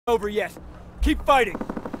over yet. Keep fighting.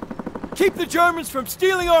 Keep the Germans from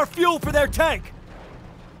stealing our fuel for their tank.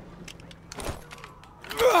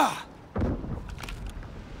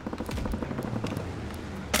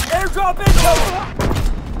 Airdrop incoming!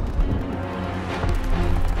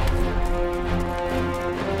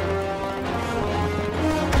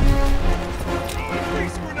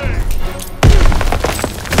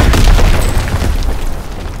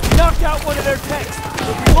 Knocked out one of their tanks,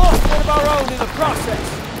 but we lost one of our own in the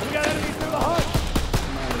process. We got enemies through the hunt.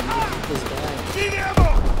 Need ammo!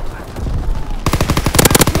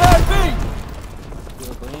 Plan B!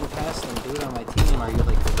 You're going past them, dude, on my team. Are you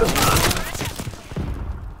like...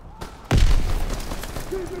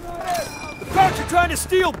 The Crouch are trying to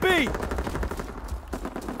steal B!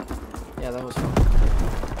 Yeah, that was fun.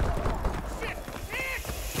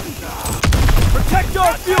 Protect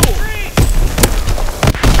our fuel!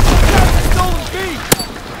 Crouch has stolen B!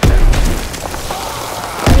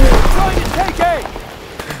 They're trying to take A!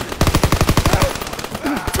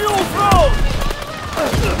 Fuel thrown!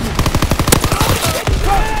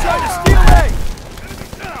 Crouch are trying to steal A!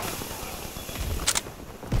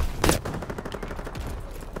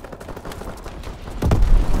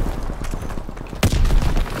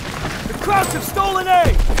 Crouch have stolen A!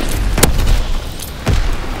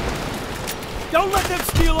 Don't let them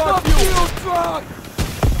steal our fuel truck!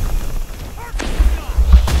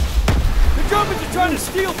 The Germans are trying to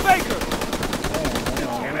steal Baker!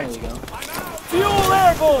 There you go. Fuel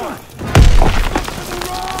airborne!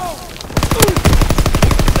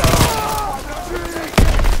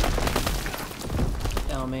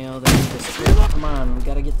 Oh, Mayo, they need this. Come on, we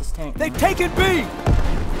gotta get this tank. They've taken B!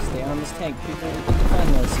 Stay on this tank. People can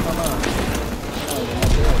defend this. Come on. Oh, they're not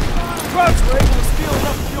good. Crouch were able to steal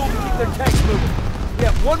enough fuel to keep their tanks moving. We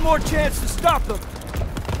have one more chance to stop them.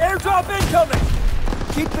 Airdrop incoming!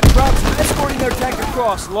 Keep the Crouch from escorting their tank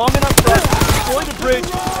across long enough for us to destroy the bridge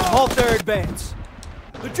and halt their advance.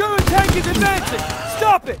 The German tank is advancing!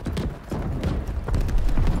 Stop it!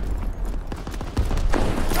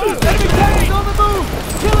 Enemy tank is on the move!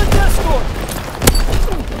 Kill its escort!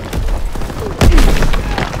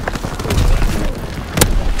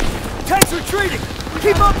 Tank's retreating!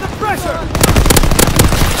 Keep up the pressure!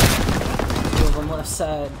 Two of them left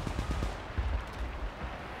side.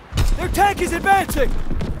 Their tank is advancing!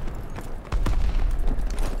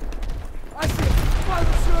 I see it!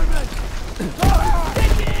 Final Sherman!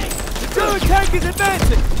 The German tank is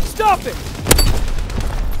advancing! Stop it!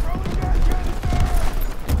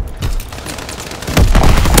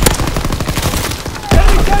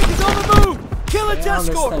 Enemy tank is on the move! Kill its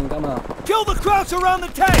escort! Come on. Kill the Crouch around the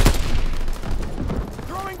tank!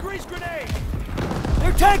 Throwing grease grenade!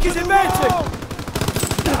 Their tank is advancing!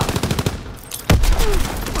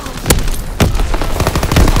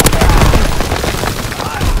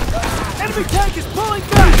 Enemy tank is pulling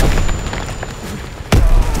back!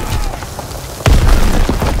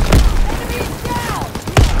 Enemy down!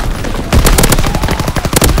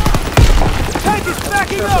 The tank is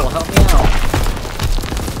backing Triple, up! help me out.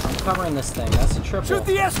 I'm covering this thing. That's a triple. Shoot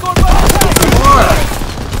the escort by the tank!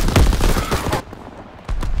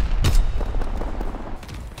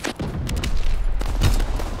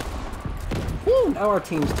 Woo! Now our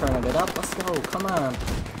team's turning it up. Let's go. Come on.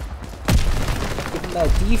 Give them that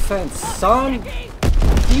defense, son.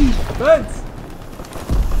 Defense.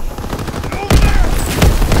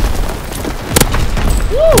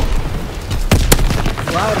 Woo!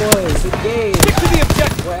 Fly boys, engage. Stick to the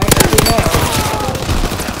objective! We're actually now.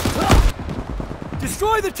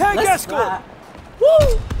 Destroy the tank Let's escort! fly.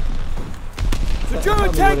 Woo! The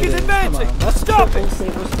German tank is advancing! Come on. Let's Stop triple, it!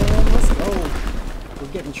 Sabres fan. Let's go.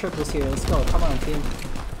 We're getting triples here. Let's go. Come on, team.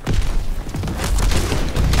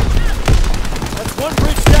 That's one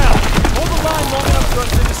bridge down. Hold the line long enough for us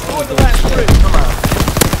to destroy the last bridge. Come on.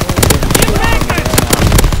 I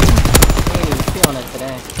ain't even feeling it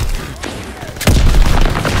today.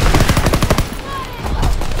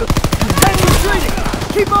 Tank retreating!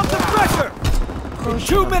 Keep up the pressure! In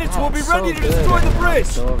 2 minutes we'll be ready to destroy the bridge!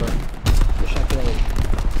 It's over. Wish I could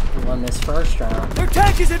have won this first round. Their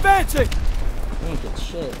tank is advancing! We ain't get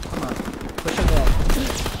shit. Come on. Push them back.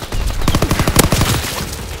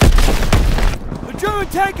 The German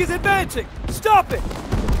tank is advancing! Stop it! We've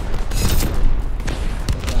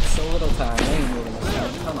got so little time. They ain't moving this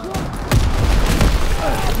time. Come on.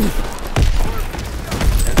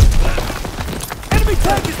 Enemy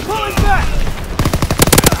tank is pulling back!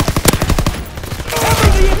 Cover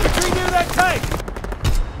the infantry near that tank!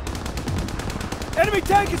 Enemy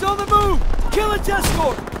tank is on the move! Kill its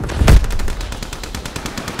escort!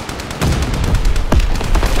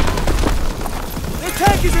 Their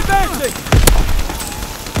tank is advancing!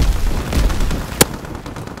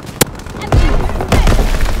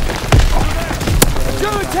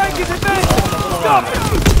 Stop it!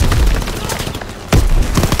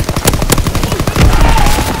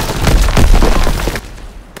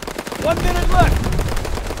 1 minute left.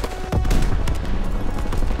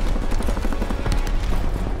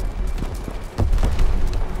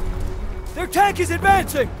 Their tank is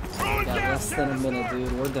advancing. Yeah, less than a minute,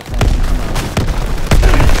 dude. We're defending. Come on.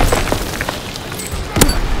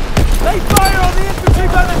 They fire on the infantry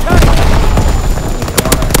by the tank.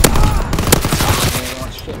 They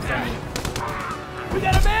want shit from me. We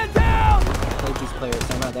got a man down. I played these players.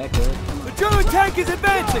 They're not that good. Come The on. German tank is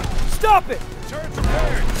advancing. Stop it.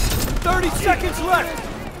 30 seconds left.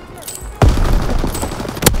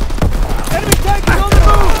 Enemy tank is on the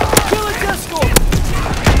move. Kill its escort.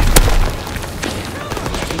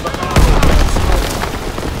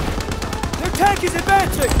 Their tank is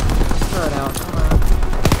advancing. Throw it out. Come on.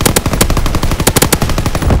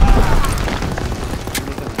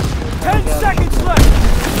 10 seconds left.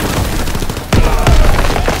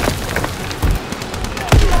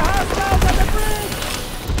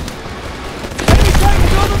 Enemy tank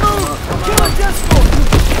is on the move. Kill its escort.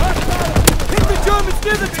 Hit the Germans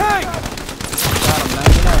near the tank. Got him,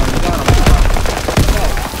 99. We got him.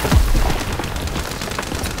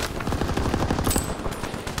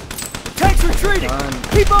 The tank's retreating. Run.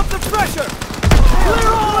 Keep up the pressure. Clear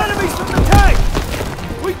all enemies from the tank.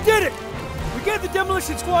 We did it. We gave the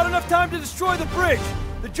demolition squad enough time to destroy the bridge.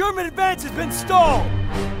 The German advance has been stalled.